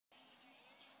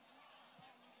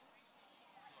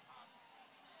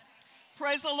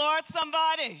Praise the Lord,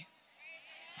 somebody.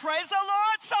 Praise the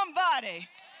Lord, somebody.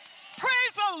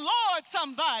 Praise the Lord,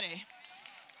 somebody.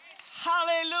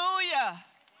 Hallelujah.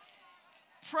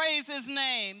 Praise his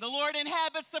name. The Lord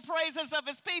inhabits the praises of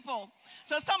his people.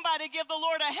 So somebody give the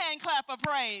Lord a hand clap of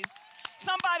praise.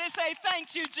 Somebody say,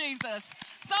 thank you, Jesus.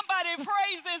 Somebody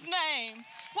praise his name.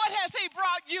 What has he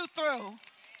brought you through?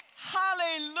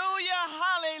 Hallelujah,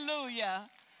 hallelujah.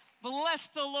 Bless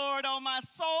the Lord, oh my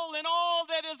soul, and all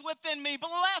that is within me.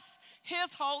 Bless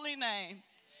his holy name.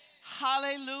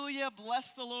 Hallelujah.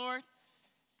 Bless the Lord.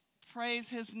 Praise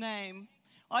his name.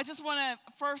 Well, I just want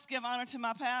to first give honor to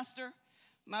my pastor.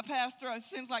 My pastor, it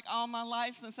seems like all my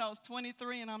life since I was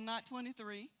 23, and I'm not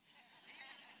 23.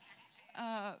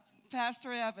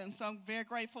 Pastor Evans, so I'm very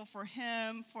grateful for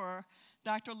him, for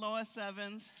Dr. Lois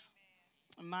Evans,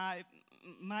 my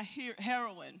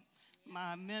heroine,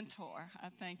 my mentor. I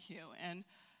thank you. And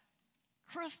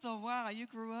Crystal, wow, you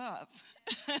grew up.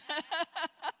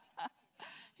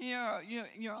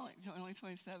 You're only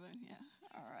 27, yeah,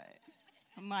 all right.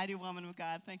 A mighty woman of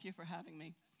God, thank you for having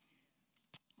me.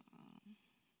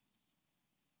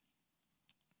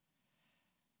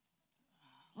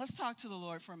 Let's talk to the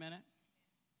Lord for a minute.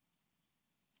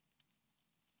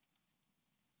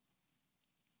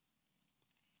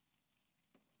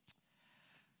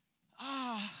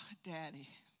 Daddy.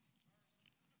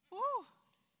 Woo.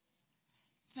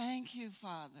 Thank you,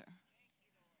 Father.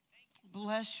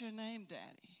 Bless your name,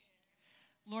 Daddy.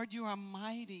 Lord, you are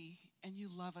mighty and you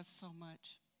love us so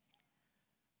much.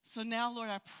 So now, Lord,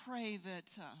 I pray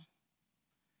that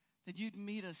you'd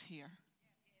meet us here.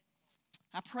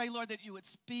 I pray, Lord, that you would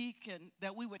speak and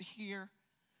that we would hear.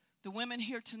 The women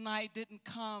here tonight didn't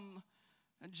come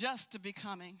just to be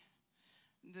coming,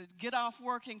 to get off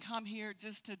work and come here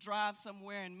just to drive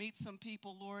somewhere and meet some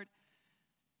people, Lord.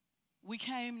 We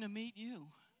came to meet you.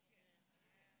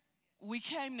 We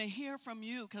came to hear from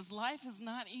you because life is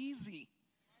not easy.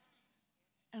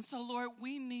 And so, Lord,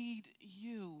 we need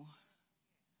you.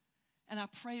 And I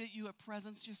pray that you have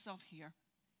presenced yourself here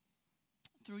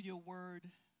through your word.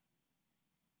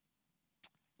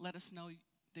 Let us know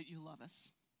that you love us.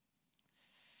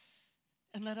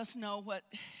 And let us know what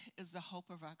is the hope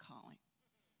of our calling.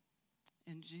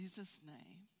 In Jesus'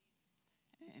 name,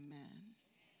 amen.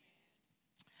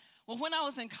 Well, when I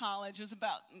was in college, it was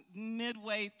about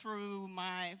midway through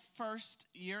my first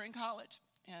year in college.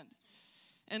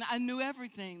 And I knew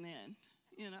everything then,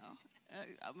 you know.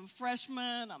 I'm a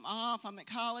freshman, I'm off, I'm at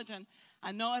college, and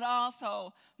I know it all.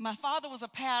 So my father was a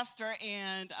pastor,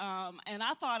 and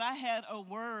I thought I had a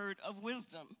word of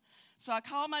wisdom. So I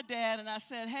called my dad, and I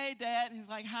said, hey, Dad. And he's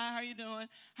like, hi, how are you doing?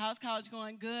 How's college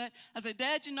going? Good. I said,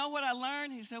 Dad, you know what I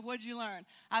learned? He said, what did you learn?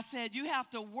 I said, you have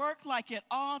to work like it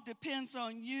all depends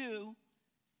on you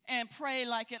and pray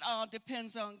like it all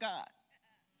depends on God.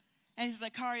 And he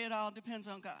said, Karia, it all depends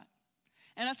on God.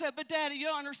 And I said, but Daddy, you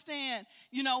don't understand.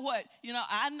 You know what? You know,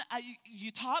 you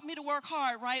taught me to work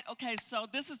hard, right? Okay, so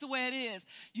this is the way it is.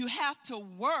 You have to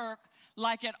work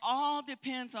like it all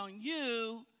depends on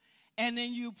you, and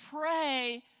then you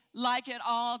pray like it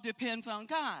all depends on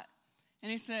God.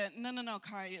 And he said, no,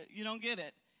 Karia, you don't get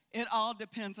it. It all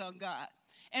depends on God.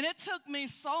 And it took me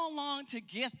so long to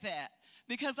get that.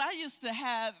 Because I used to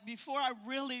have, before I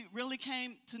really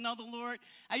came to know the Lord,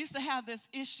 I used to have this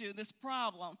issue, this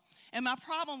problem. And my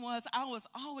problem was I was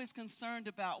always concerned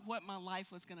about what my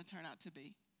life was going to turn out to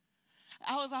be.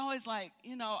 I was always like,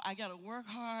 you know, I got to work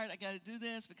hard. I got to do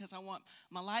this because I want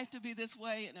my life to be this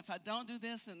way. And if I don't do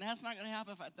this, then that's not going to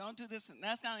happen. If I don't do this, then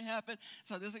that's not going to happen.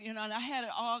 So this, you know, and I had it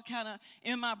all kind of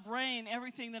in my brain,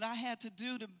 everything that I had to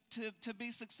do to be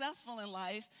successful in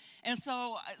life. And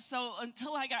so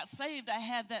until I got saved, I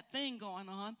had that thing going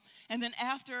on. And then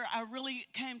after I really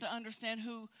came to understand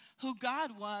who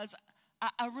God was,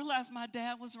 I realized my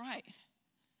dad was right.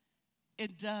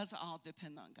 It does all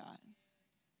depend on God.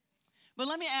 But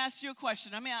let me ask you a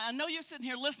question. I mean, I know you're sitting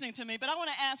here listening to me, but I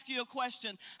want to ask you a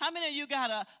question. How many of you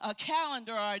got a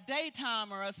calendar or a day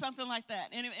timer or something like that?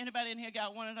 Anybody in here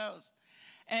got one of those?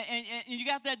 And you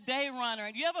got that day runner.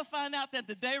 And you ever find out that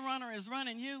the day runner is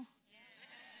running you?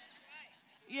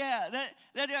 Yeah,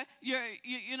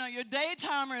 your day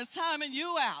timer is timing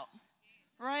you out,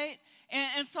 right?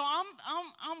 And so I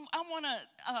want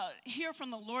to hear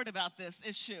from the Lord about this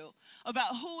issue,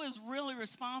 about who is really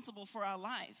responsible for our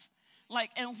life.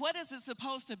 Like, and what is it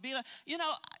supposed to be? You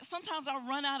know, sometimes I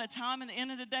run out of time at the end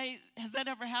of the day. Has that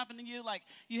ever happened to you? Like,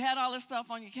 you had all this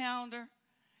stuff on your calendar,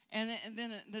 and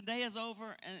then the day is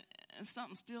over, and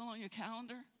something's still on your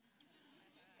calendar.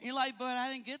 You're like, but I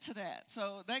didn't get to that.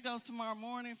 So that goes tomorrow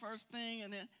morning, first thing,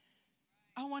 and then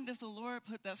I wonder if the Lord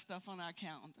put that stuff on our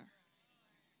calendar.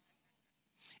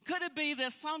 Could it be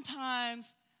that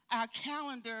sometimes our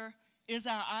calendar is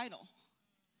our idol?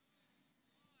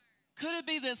 Could it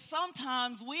be that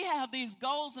sometimes we have these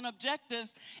goals and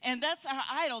objectives, and that's our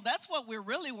idol? That's what we're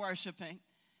really worshiping.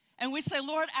 And we say,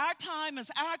 Lord, our time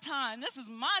is our time. This is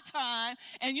my time.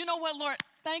 And you know what, Lord?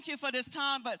 Thank you for this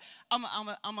time, but I'm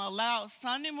going to allow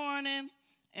Sunday morning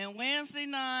and Wednesday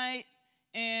night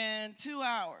and 2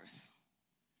 hours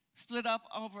split up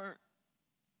over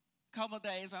a couple of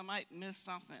days. I might miss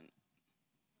something.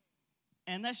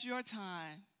 And that's your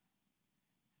time.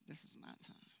 This is my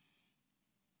time.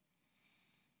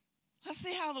 Let's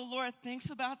see how the Lord thinks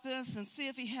about this and see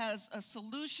if he has a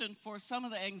solution for some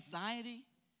of the anxiety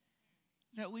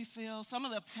that we feel, some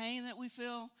of the pain that we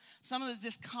feel, some of the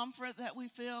discomfort that we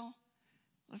feel.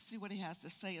 Let's see what he has to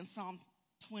say in Psalm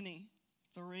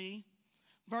 23,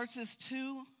 verses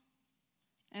 2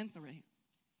 and 3.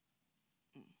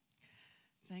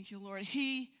 Thank you, Lord.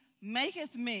 He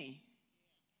maketh me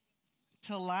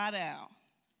to lie down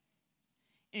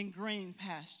in green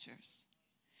pastures.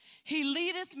 He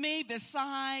leadeth me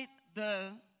beside the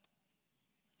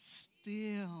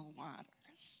still waters.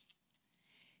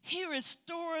 He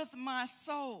restoreth my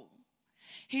soul.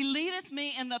 He leadeth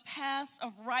me in the paths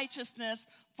of righteousness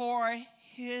for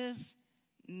his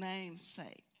name's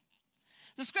sake.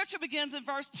 The scripture begins in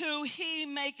verse 2, he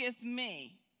maketh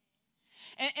me.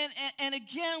 And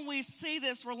again, we see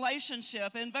this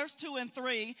relationship. In verse 2 and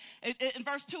 3, in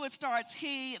verse 2 it starts,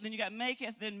 he, and then you got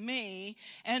maketh, then me.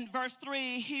 And verse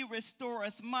 3, he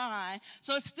restoreth my.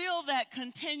 So it's still that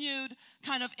continued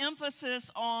kind of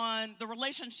emphasis on the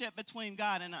relationship between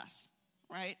God and us,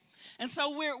 right? And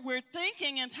so we're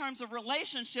thinking in terms of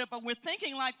relationship, but we're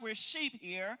thinking like we're sheep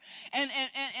here. And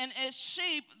as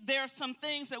sheep, there are some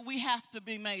things that we have to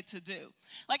be made to do.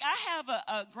 Like I have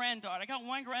a granddaughter. I got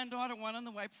one granddaughter, one on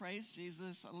the way. Praise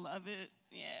Jesus. I love it.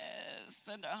 Yes,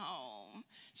 send her home.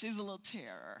 She's a little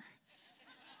terror.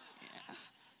 Yeah.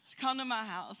 She come to my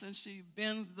house and she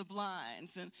bends the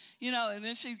blinds and, and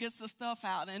then she gets the stuff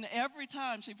out. And every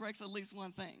time she breaks at least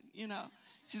one thing,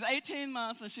 She's 18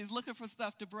 months, and she's looking for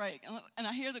stuff to break. And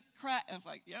I hear the crack, and it's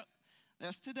like, yep,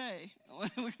 that's today.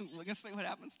 We're going to see what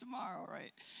happens tomorrow,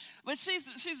 right? But she's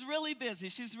really busy.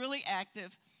 She's really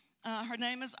active. Her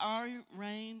name is Ari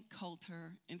Rain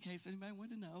Coulter, in case anybody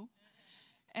wanted to know.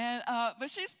 And but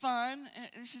she's fun,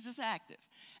 and she's just active.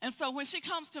 And so when she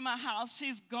comes to my house,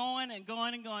 she's going and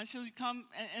going and going. She'll come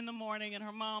in the morning, and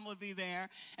her mom will be there.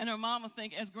 And her mom will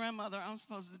think, as grandmother, I'm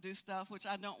supposed to do stuff, which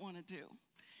I don't want to do.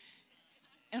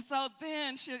 And so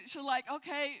then she'll like,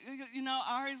 okay,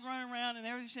 Ari's running around and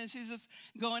everything. She's just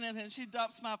going in and she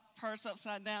dumps my purse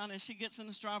upside down and she gets in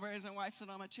the strawberries and wipes it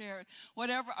on my chair.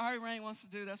 Whatever Ari Rain wants to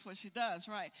do, that's what she does,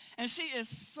 right? And she is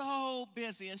so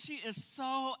busy and she is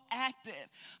so active.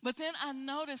 But then I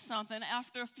noticed something.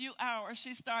 After a few hours,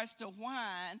 she starts to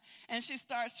whine and she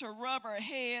starts to rub her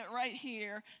head right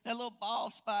here, that little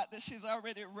bald spot that she's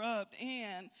already rubbed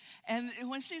in. And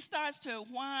when she starts to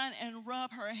whine and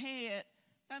rub her head,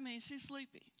 that means she's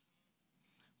sleepy.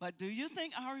 But do you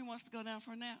think Ari wants to go down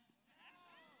for a nap?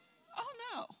 Oh,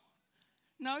 no.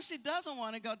 No, she doesn't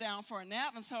want to go down for a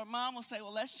nap. And so her mom will say,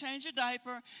 well, let's change your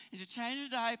diaper. And you change your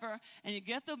diaper, and you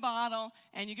get the bottle,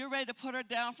 and you get ready to put her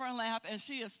down for a nap, and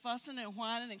she is fussing and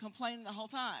whining and complaining the whole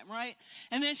time, right?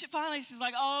 And then she's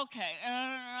like, oh, okay.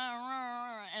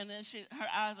 And then her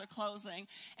eyes are closing.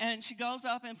 And she goes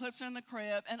up and puts her in the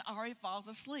crib, and Ari falls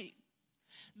asleep.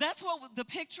 That's what the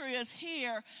picture is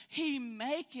here. He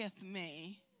maketh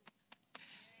me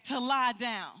to lie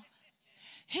down.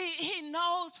 He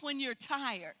knows when you're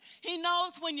tired. He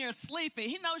knows when you're sleepy.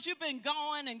 He knows you've been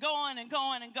going and going and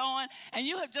going and going, and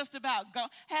you have just about gone.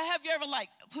 Have you ever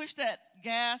pushed that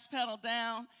gas pedal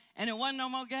down and there wasn't no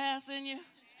more gas in you?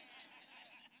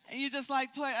 And you just I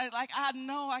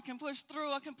know I can push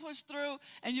through,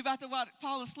 and you're about to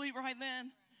fall asleep right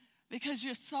then? Because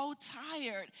you're so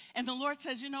tired. And the Lord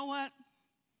says, you know what?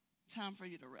 Time for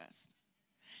you to rest.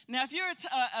 Now, if you're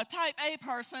a type A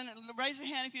person, raise your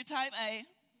hand if you're type A.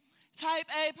 Type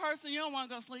A person, you don't want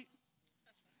to go to sleep.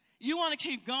 You want to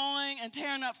keep going and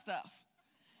tearing up stuff.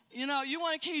 You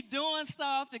want to keep doing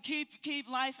stuff to keep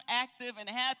life active and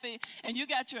happy. And you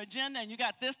got your agenda, and you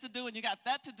got this to do, and you got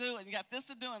that to do, and you got this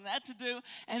to do and that to do.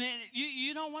 And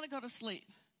you don't want to go to sleep.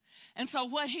 And so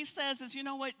what he says is, you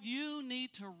know what? You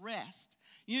need to rest.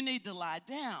 You need to lie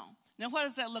down. Now, what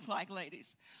does that look like,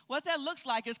 ladies? What that looks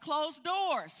like is closed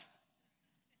doors.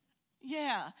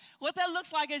 Yeah. What that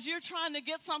looks like is you're trying to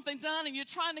get something done and you're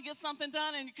trying to get something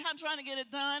done and you're kind of trying to get it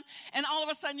done. And all of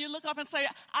a sudden you look up and say,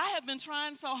 I have been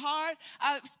trying so hard.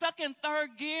 I'm stuck in third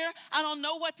gear. I don't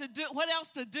know what to do, what else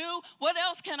to do. What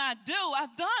else can I do?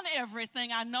 I've done everything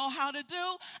I know how to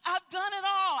do. I've done it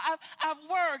all. I've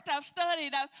worked. I've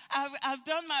studied. I've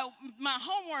done my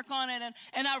homework on it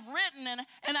and I've written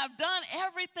and I've done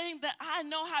everything that I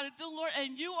know how to do, Lord.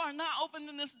 And you are not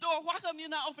opening this door. Why come you're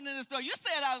not opening this door? You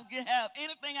said I would have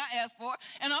anything I asked for,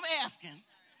 and I'm asking.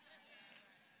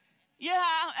 Yeah,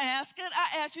 I'm asking.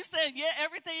 I asked. You said, yeah,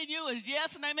 everything in you is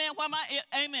yes and amen. Why am I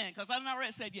amen? Because I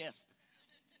already said yes.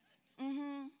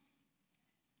 Mm-hmm.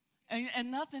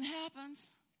 And nothing happens,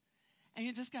 and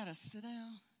you just got to sit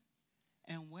down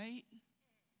and wait.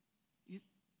 You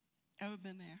ever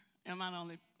been there? Am I the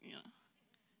only,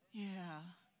 Yeah.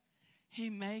 He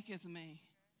maketh me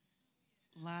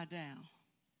lie down.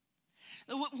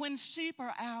 When sheep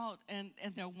are out and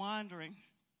they're wandering,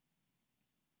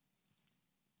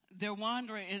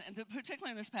 and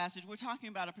particularly in this passage, we're talking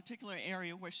about a particular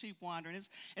area where sheep wander. And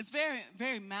it's very,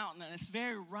 very mountainous. It's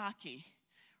very rocky,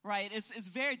 right? It's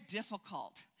very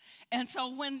difficult. And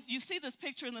so when you see this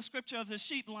picture in the scripture of the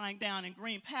sheep lying down in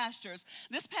green pastures,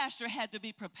 this pasture had to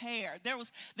be prepared. There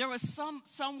was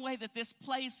some way that this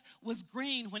place was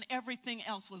green when everything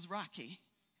else was rocky.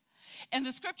 And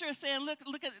the scripture is saying,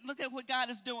 look at what God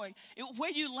is doing. Where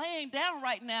you're laying down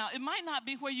right now, it might not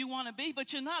be where you want to be,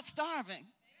 but you're not starving.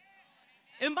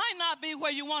 It might not be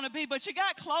where you want to be, but you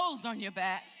got clothes on your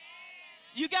back.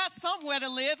 You got somewhere to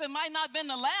live. It might not have been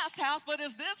the last house, but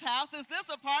it's this house, it's this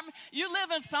apartment. You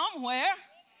living somewhere.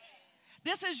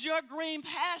 This is your green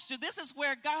pasture. This is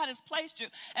where God has placed you.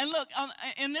 And look,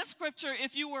 in this scripture,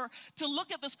 if you were to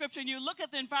look at the scripture and you look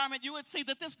at the environment, you would see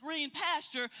that this green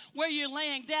pasture where you're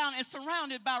laying down is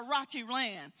surrounded by rocky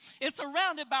land. It's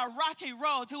surrounded by rocky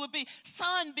roads. It would be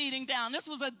sun beating down. This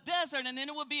was a desert, and then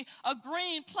it would be a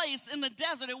green place in the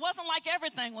desert. It wasn't like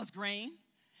everything was green.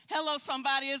 Hello,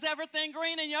 somebody. Is everything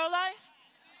green in your life?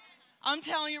 I'm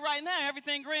telling you right now,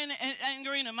 everything green ain't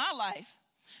green in my life.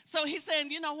 So he's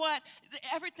saying, you know what?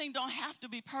 Everything don't have to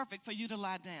be perfect for you to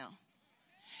lie down.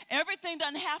 Everything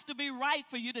doesn't have to be right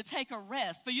for you to take a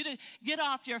rest, for you to get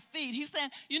off your feet. He's saying,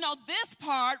 this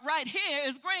part right here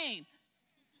is green.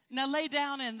 Now lay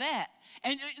down in that.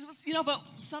 And, but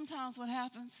sometimes what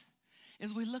happens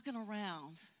is we're looking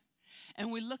around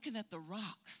and we're looking at the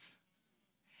rocks.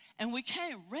 And we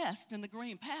can't rest in the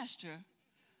green pasture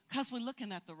because we're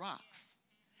looking at the rocks.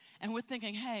 And we're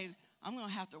thinking, hey, I'm going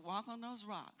to have to walk on those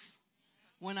rocks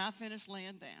when I finish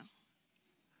laying down.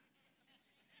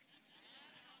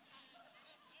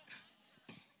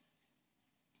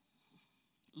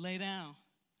 Lay down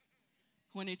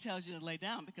when he tells you to lay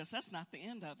down, because that's not the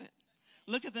end of it.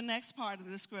 Look at the next part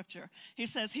of the scripture. He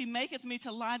says, he maketh me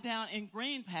to lie down in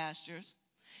green pastures.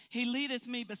 He leadeth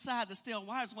me beside the still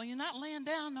waters. Well, you're not laying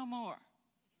down no more.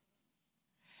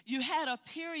 You had a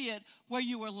period where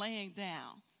you were laying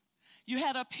down. You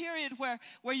had a period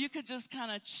where you could just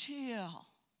kind of chill.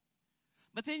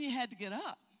 But then you had to get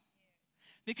up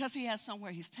because he has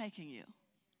somewhere he's taking you.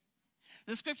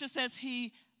 The scripture says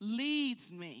he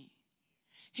leads me.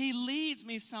 He leads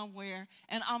me somewhere,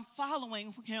 and I'm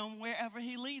following him wherever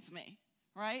he leads me,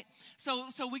 right? So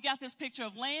we got this picture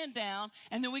of laying down,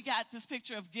 and then we got this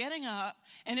picture of getting up.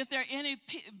 And if there are any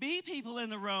B people in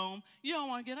the room, you don't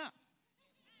want to get up.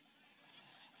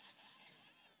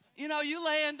 You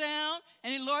laying down,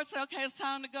 and the Lord said, okay, it's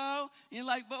time to go. And you're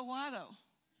like, but why though?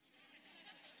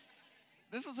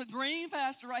 This is a green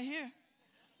pasture right here.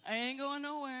 I ain't going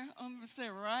nowhere. I'm going to stay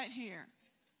right here.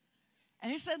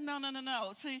 And he said,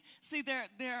 no. See,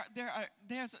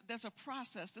 there's a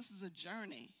process. This is a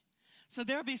journey. So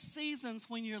there'll be seasons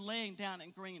when you're laying down in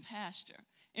green pasture.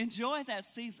 Enjoy that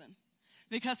season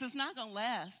because it's not going to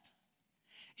last.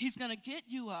 He's going to get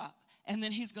you up, and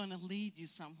then he's going to lead you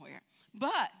somewhere.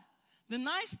 But the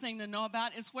nice thing to know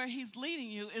about is where he's leading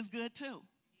you is good too.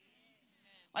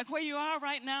 Like where you are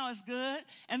right now is good,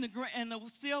 and the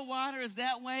still water is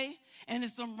that way, and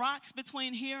there's some rocks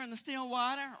between here and the still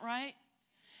water, right?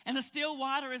 And the still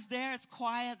water is there. It's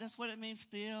quiet. That's what it means,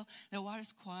 still. The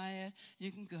water's quiet.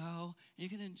 You can go. You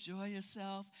can enjoy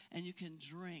yourself, and you can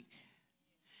drink.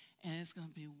 And it's going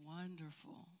to be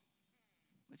wonderful.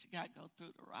 But you got to go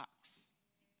through the rocks.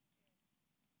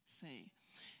 See,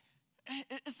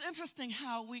 it's interesting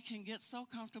how we can get so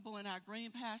comfortable in our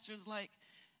green pastures, like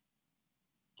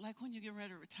when you get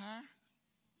ready to retire.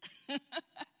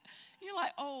 You're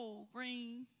like, oh,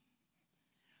 green.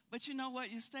 But you know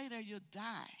what? You stay there, you'll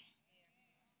die.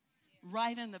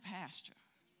 Right in the pasture.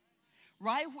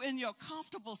 Right in your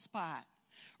comfortable spot.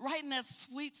 right in that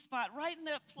sweet spot, right in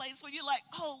that place where you're like,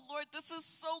 oh, Lord, this is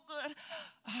so good.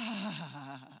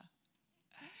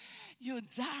 You'll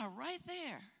die right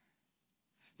there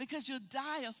because you'll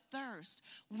die of thirst.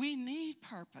 We need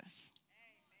purpose.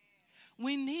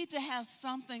 We need to have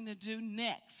something to do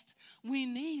next. We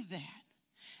need that.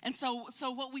 And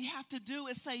so what we have to do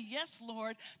is say, yes,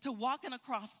 Lord, to walking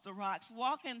across the rocks,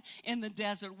 walking in the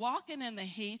desert, walking in the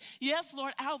heat. Yes,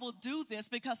 Lord, I will do this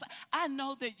because I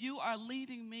know that you are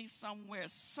leading me somewhere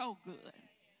so good.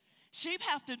 Sheep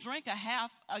have to drink a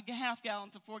half gallon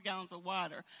to 4 gallons of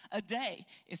water a day.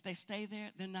 If they stay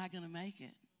there, they're not going to make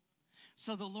it.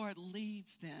 So the Lord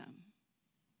leads them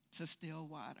to still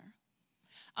water.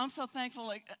 I'm so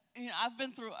thankful. I've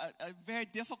been through a very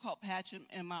difficult patch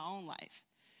in my own life.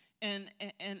 And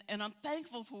I'm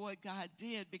thankful for what God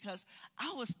did, because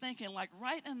I was thinking, like,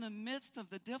 right in the midst of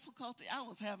the difficulty, I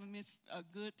was having a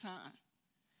good time.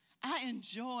 I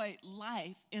enjoyed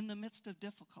life in the midst of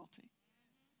difficulty.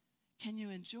 Can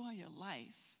you enjoy your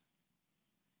life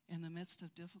in the midst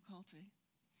of difficulty?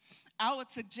 I would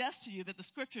suggest to you that the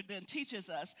scripture then teaches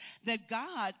us that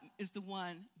God is the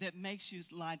one that makes you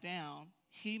lie down.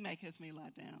 He maketh me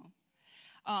lie down.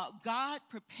 God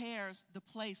prepares the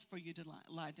place for you to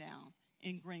lie down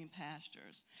in green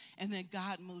pastures, and then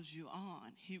God moves you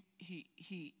on. He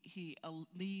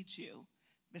leads you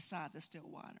beside the still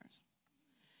waters.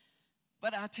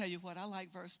 But I'll tell you what, I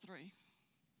like verse 3.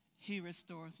 He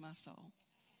restoreth my soul.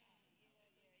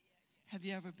 Have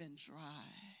you ever been dry?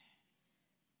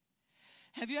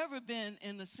 Have you ever been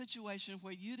in the situation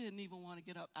where you didn't even want to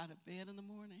get up out of bed in the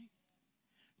morning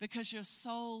because your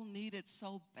soul needed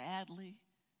so badly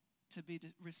to be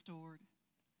restored?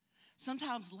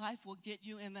 Sometimes life will get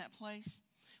you in that place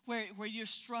where you're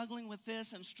struggling with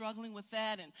this and struggling with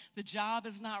that, and the job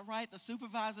is not right, the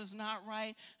supervisor's not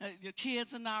right, your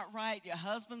kids are not right, your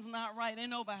husband's not right, ain't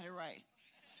nobody right.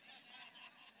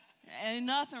 Ain't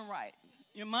nothing right.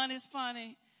 Your money's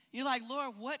funny. You're like,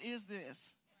 Lord, what is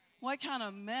this? What kind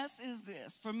of mess is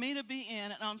this for me to be in,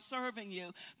 and I'm serving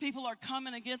you? People are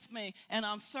coming against me, and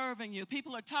I'm serving you.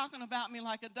 People are talking about me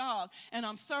like a dog, and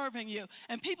I'm serving you.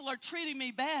 And people are treating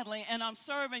me badly, and I'm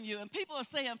serving you. And people are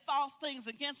saying false things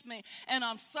against me, and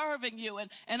I'm serving you.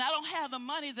 And I don't have the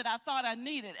money that I thought I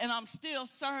needed, and I'm still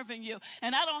serving you.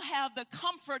 And I don't have the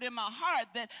comfort in my heart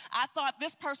that I thought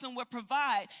this person would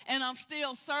provide, and I'm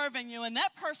still serving you. And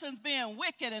that person's being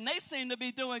wicked, and they seem to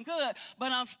be doing good,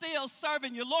 but I'm still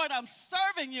serving you. Lord, I'm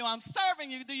serving you. I'm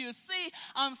serving you. Do you see?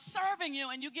 I'm serving you.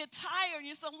 And you get tired and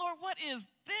you say, Lord, what is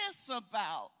this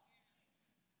about?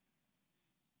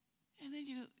 And then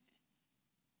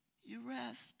you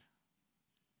rest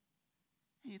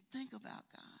and you think about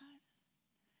God.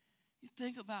 You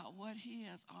think about what he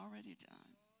has already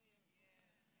done.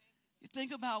 You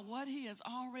think about what he has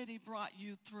already brought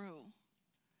you through.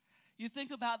 You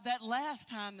think about that last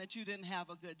time that you didn't have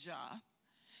a good job.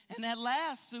 And that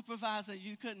last supervisor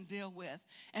you couldn't deal with.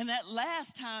 And that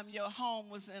last time your home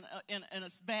was in a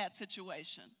bad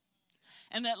situation.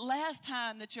 And that last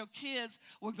time that your kids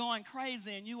were going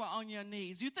crazy and you were on your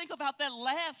knees. You think about that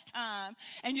last time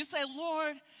and you say,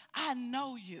 Lord, I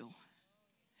know you.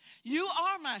 You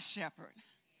are my shepherd.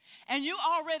 And you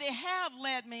already have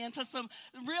led me into some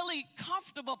really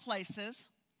comfortable places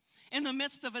in the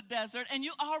midst of a desert, and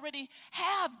you already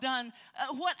have done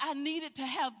what I needed to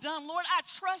have done. Lord, I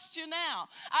trust you now.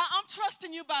 I'm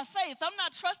trusting you by faith. I'm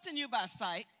not trusting you by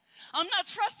sight. I'm not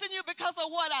trusting you because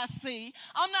of what I see.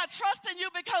 I'm not trusting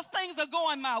you because things are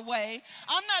going my way.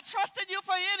 I'm not trusting you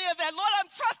for any of that. Lord,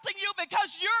 I'm trusting you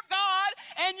because you're God,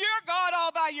 and you're God all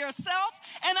by yourself,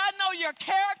 and I know your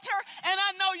character, and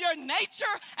I know your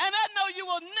nature, and I know you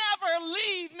will never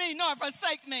leave me nor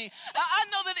forsake me. I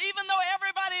know that even though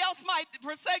everybody else might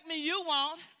forsake me, you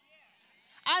won't.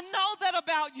 I know that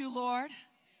about you, Lord.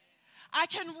 I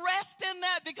can rest in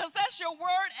that because that's your word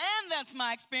and that's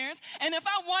my experience. And if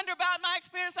I wonder about my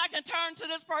experience, I can turn to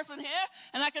this person here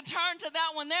and I can turn to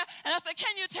that one there. And I say,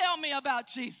 can you tell me about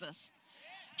Jesus?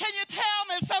 Can you tell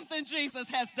me something Jesus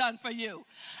has done for you?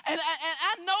 And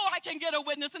I know I can get a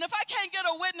witness. And if I can't get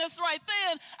a witness right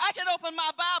then, I can open my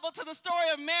Bible to the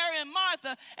story of Mary and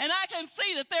Martha, and I can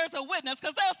see that there's a witness,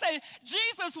 because they'll say,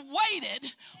 Jesus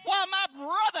waited while my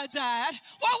brother died.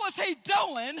 What was he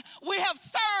doing? We have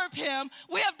served him.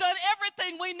 We have done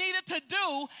everything we needed to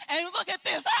do. And look at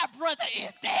this. Our brother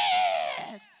is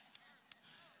dead.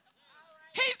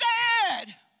 He's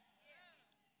dead.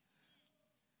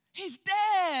 He's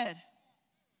dead.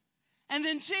 And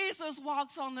then Jesus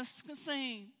walks on the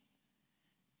scene.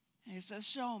 And he says,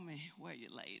 show me where you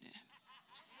laid it.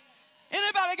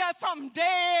 Anybody got something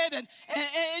dead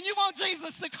and you want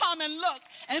Jesus to come and look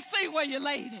and see where you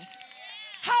laid it.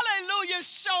 Hallelujah,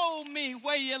 show me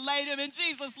where you laid him. And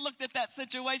Jesus looked at that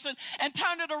situation and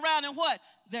turned it around, and what?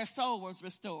 Their soul was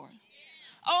restored.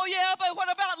 Oh, yeah, but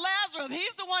what about Lazarus?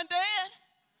 He's the one dead.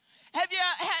 Has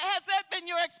that been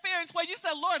your experience where you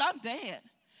said, Lord, I'm dead.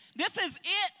 This is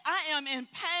it. I am in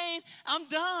pain. I'm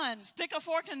done. Stick a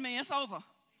fork in me. It's over.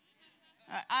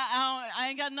 I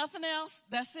ain't got nothing else.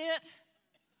 That's it.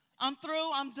 I'm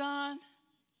through. I'm done.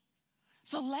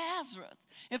 So Lazarus,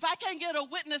 if I can't get a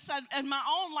witness in my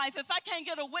own life, if I can't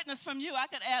get a witness from you, I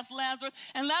could ask Lazarus.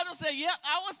 And Lazarus said, yep,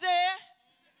 I was dead,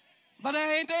 but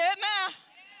I ain't dead now.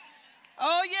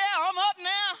 Oh, yeah, I'm up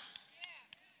now.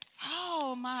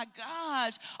 Oh, my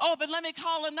gosh. Oh, but let me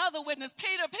call another witness.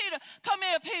 Peter, come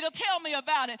here, Peter. Tell me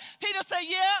about it. Peter said,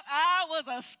 yeah, I was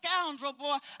a scoundrel,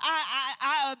 boy.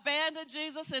 I abandoned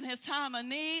Jesus in his time of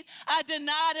need. I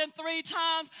denied him 3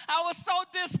 times. I was so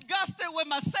disgusted with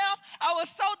myself. I was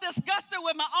so disgusted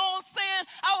with my own sin.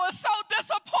 I was so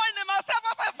disappointed in myself.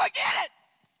 I said, forget it.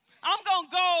 I'm going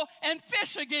to go and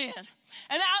fish again.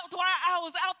 And while I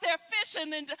was out there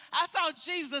fishing, and I saw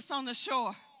Jesus on the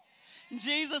shore.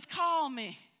 Jesus called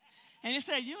me, and he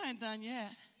said, you ain't done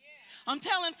yet. I'm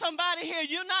telling somebody here,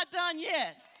 you're not done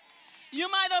yet.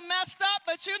 You might have messed up,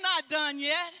 but you're not done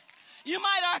yet. You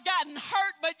might have gotten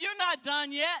hurt, but you're not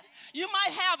done yet. You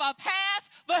might have a past,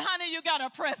 but honey, you got a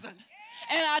present.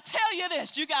 And I tell you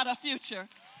this, you got a future.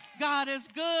 God is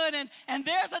good, and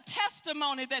there's a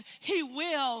testimony that he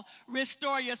will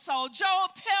restore your soul.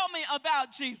 Job, tell me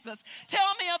about Jesus.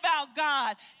 Tell me about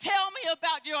God. Tell me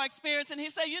about your experience. And he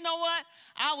said, you know what?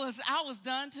 I was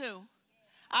done too.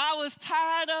 I was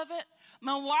tired of it.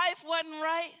 My wife wasn't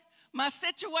right. My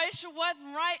situation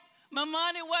wasn't right. My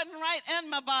money wasn't right, and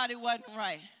my body wasn't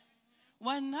right.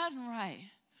 Wasn't nothing right.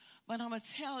 But I'm going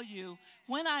to tell you,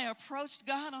 when I approached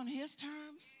God on his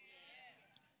terms,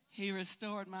 he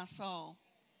restored my soul.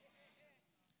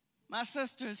 My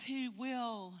sisters, he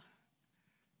will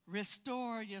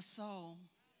restore your soul.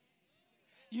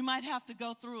 You might have to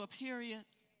go through a period.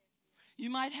 You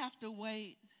might have to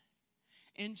wait.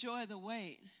 Enjoy the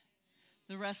wait.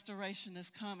 The restoration is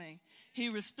coming. He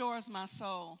restores my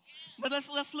soul. But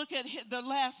let's look at the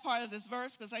last part of this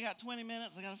verse, because I got 20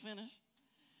 minutes. I got to finish.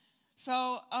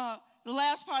 So the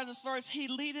last part of this verse, he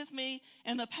leadeth me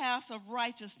in the paths of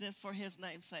righteousness for his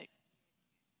name's sake.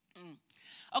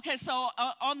 Okay, so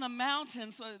on the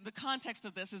mountains, the context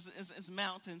of this is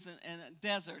mountains and a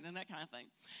desert and that kind of thing.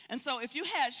 And so if you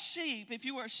had sheep, if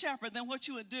you were a shepherd, then what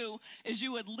you would do is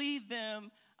you would lead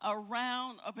them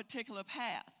around a particular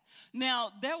path.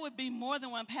 Now, there would be more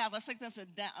than one path. Let's take this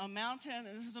a mountain,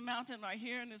 and this is a mountain right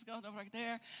here, and this goes over right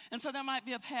there. And so there might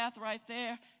be a path right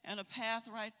there, and a path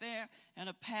right there, and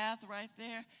a path right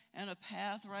there, and a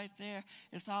path right there.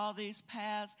 It's all these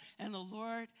paths, and the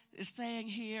Lord is saying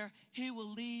here, he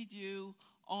will lead you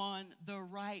on the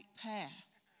right path.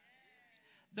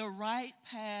 The right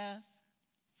path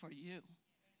for you.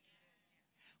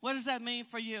 What does that mean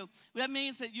for you? That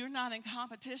means that you're not in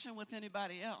competition with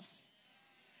anybody else,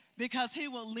 because he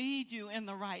will lead you in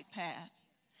the right path.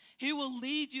 He will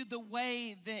lead you the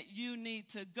way that you need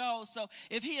to go. So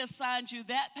if he assigns you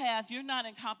that path, you're not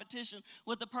in competition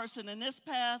with the person in this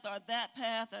path or that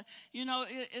path.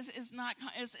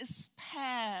 It's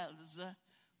paths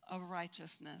of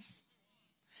righteousness.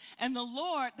 And the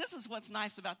Lord, this is what's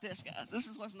nice about this, guys. This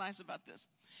is what's nice about this.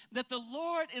 That the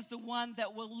Lord is the one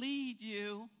that will lead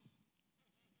you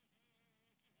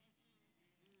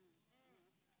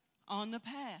on the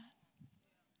path.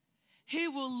 He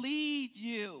will lead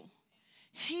you.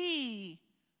 He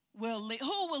will lead.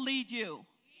 Who will lead you?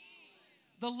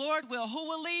 The Lord will. Who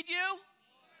will lead you?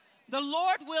 The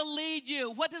Lord will lead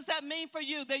you. What does that mean for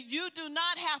you? That you do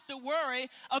not have to worry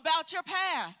about your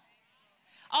path.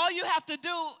 All you have to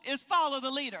do is follow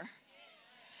the leader.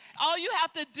 All you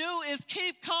have to do is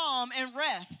keep calm and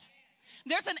rest.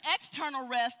 There's an external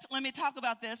rest. Let me talk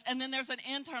about this. And then there's an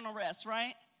internal rest,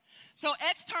 right? So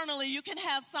externally, you can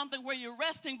have something where you're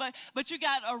resting, but you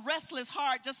got a restless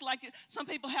heart, just like some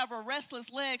people have a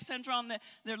restless leg syndrome,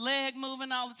 their leg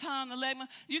moving all the time,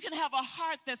 You can have a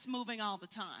heart that's moving all the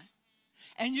time.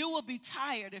 And you will be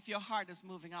tired if your heart is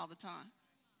moving all the time,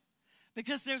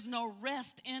 because there's no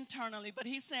rest internally. But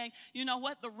he's saying, you know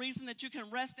what? The reason that you can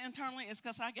rest internally is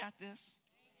because I got this.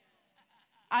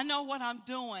 I know what I'm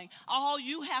doing. All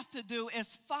you have to do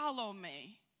is follow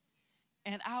me,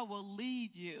 and I will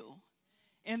lead you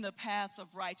in the paths of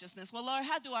righteousness. Well, Lord,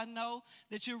 how do I know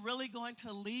that you're really going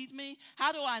to lead me?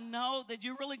 How do I know that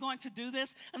you're really going to do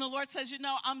this? And the Lord says,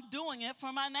 I'm doing it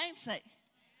for my name's sake.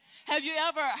 Have you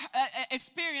ever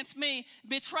experienced me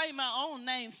betray my own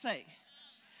name's sake?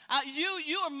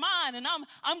 You are mine, and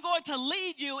I'm going to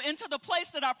lead you into the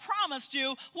place that I promised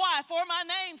you. Why? For my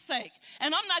name's sake.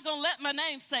 And I'm not going to let my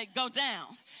name's sake go down.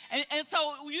 And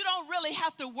so you don't really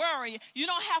have to worry. You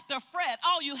don't have to fret.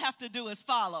 All you have to do is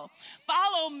follow.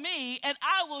 Follow me, and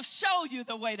I will show you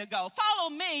the way to go. Follow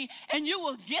me, and you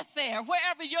will get there.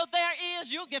 Wherever your there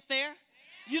is, you'll get there.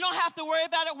 You don't have to worry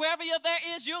about it. Wherever your there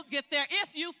is, you'll get there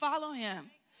if you follow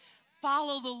him.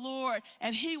 Follow the Lord,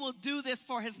 and he will do this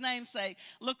for his name's sake.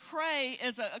 Lecrae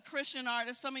is a Christian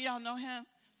artist. Some of y'all know him,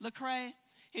 Lecrae.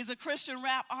 He's a Christian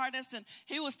rap artist, and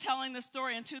he was telling this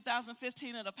story in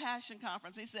 2015 at a Passion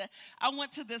Conference. He said, I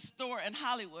went to this store in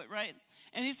Hollywood, right?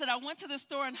 And he said, I went to this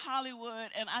store in Hollywood,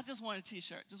 and I just wanted a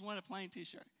T-shirt, just wanted a plain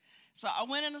T-shirt. So I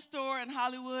went in the store in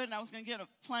Hollywood, and I was going to get a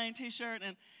plain T-shirt,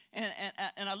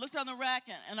 and I looked on the rack,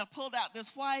 and I pulled out this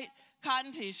white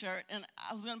cotton T-shirt, and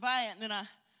I was going to buy it, and then I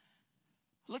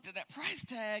looked at that price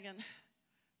tag, and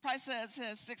price tag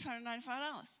says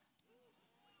 $695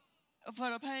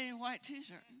 for the plain white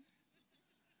T-shirt.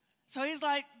 So he's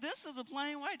like, this is a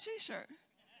plain white T-shirt.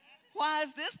 Why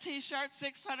is this T-shirt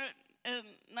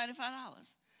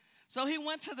 $695? So he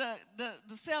went to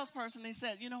the salesperson, and he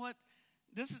said, you know what,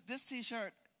 this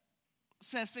T-shirt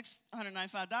says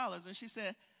 $695. And she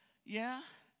said, yeah.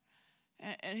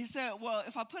 And he said, well,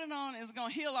 if I put it on, it's going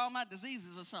to heal all my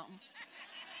diseases or something.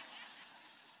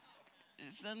 He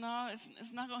said, no,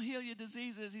 it's not going to heal your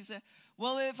diseases. He said,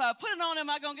 well, if I put it on, am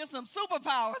I going to get some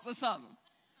superpowers or something?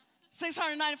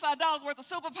 $695 worth of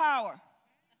superpower.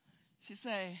 She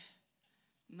said,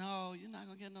 no, you're not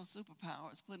going to get no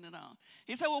superpowers putting it on.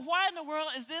 He said, well, why in the world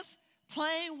is this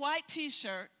plain white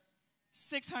T-shirt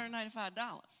 $695?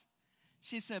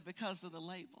 She said, because of the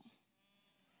label.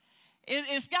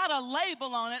 It's got a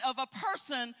label on it of a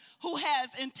person who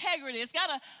has integrity. It's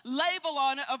got a label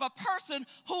on it of a person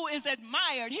who is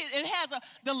admired. It has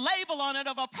the label on it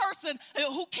of a person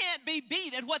who can't be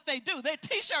beat at what they do. They're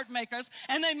T-shirt makers,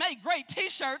 and they make great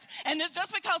T-shirts. And it's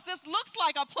just because this looks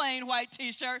like a plain white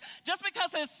T-shirt, just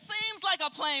because it seems like a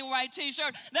plain white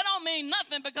T-shirt, that don't mean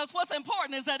nothing, because what's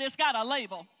important is that it's got a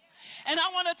label. And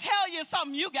I want to tell you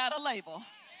something, you got a label.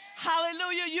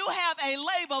 Hallelujah, you have a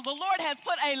label. The Lord has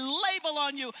put a label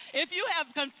on you. If you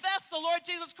have confessed the Lord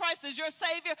Jesus Christ as your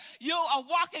Savior, you are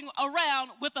walking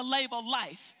around with a label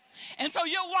life. And so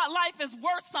your life is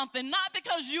worth something, not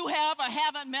because you have or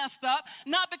haven't messed up,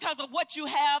 not because of what you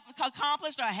have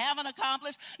accomplished or haven't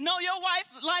accomplished. No, your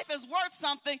life is worth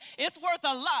something. It's worth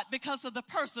a lot because of the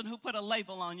person who put a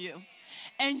label on you.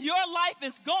 And your life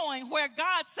is going where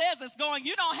God says it's going.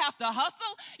 You don't have to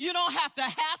hustle. You don't have to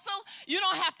hassle. You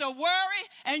don't have to worry.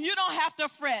 And you don't have to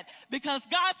fret, because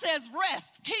God says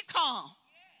rest. Keep calm.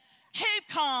 Keep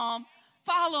calm.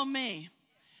 Follow me,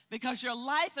 because your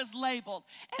life is labeled,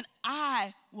 and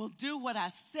I will do what I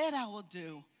said I will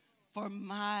do for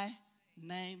my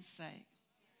name's sake.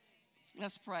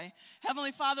 Let's pray.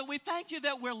 Heavenly Father, we thank you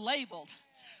that we're labeled.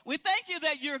 We thank you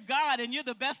that you're God and you're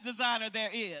the best designer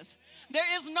there is.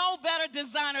 There is no better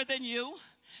designer than you.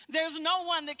 There's no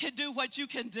one that can do what you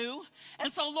can do.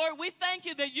 And so, Lord, we thank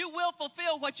you that you will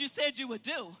fulfill what you said you would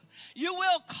do. You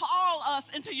will call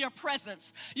us into your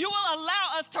presence. You will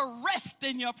allow us to rest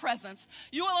in your presence.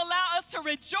 You will allow us to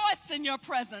rejoice in your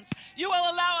presence. You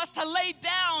will allow us to lay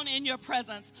down in your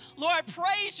presence. Lord,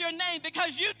 praise your name,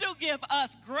 because you do give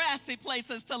us grassy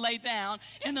places to lay down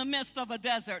in the midst of a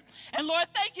desert. And Lord,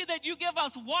 thank you that you give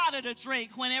us water to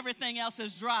drink when everything else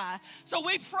is dry. So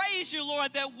we praise you,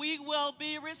 Lord, that we will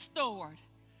be restored,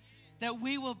 that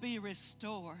we will be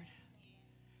restored,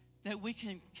 that we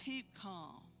can keep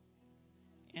calm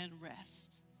and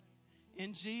rest.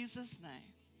 In Jesus'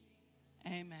 name,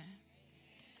 amen.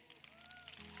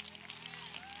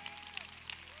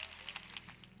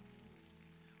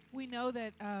 We know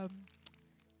that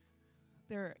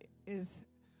there is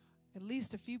at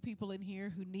least a few people in here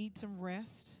who need some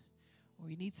rest, or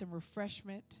you need some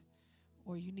refreshment,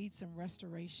 or you need some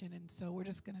restoration. And so we're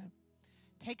just going to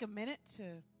take a minute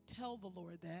to tell the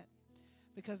Lord that,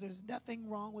 because there's nothing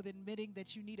wrong with admitting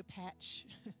that you need a patch,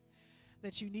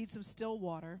 that you need some still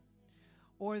water,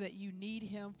 or that you need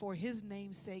him for his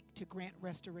name's sake to grant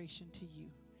restoration to you.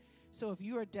 So if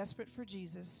you are desperate for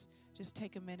Jesus, just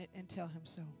take a minute and tell him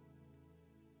so.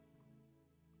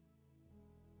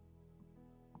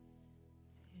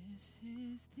 This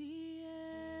is the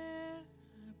air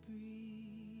I breathe.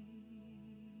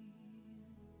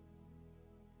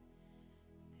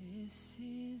 This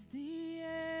is the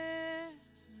air I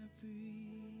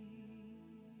breathe.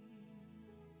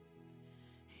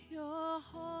 Your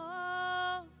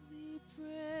holy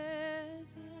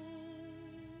presence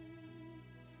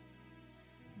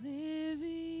living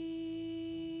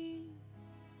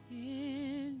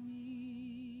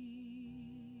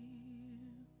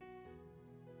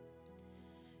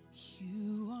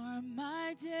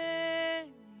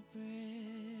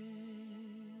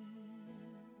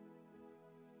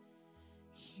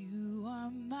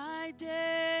my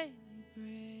daily bread.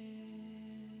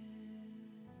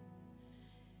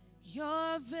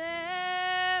 Your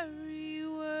very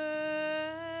word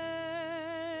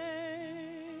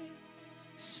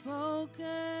spoken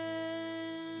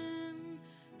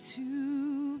to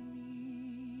me,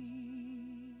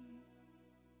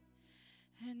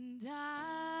 and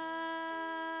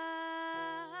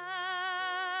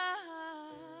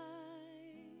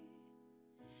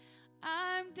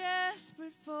I'm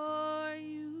desperate for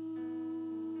you.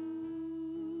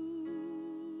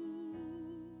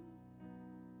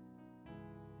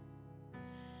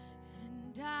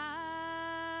 And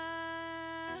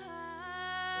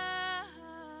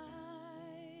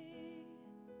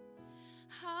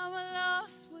I'm alive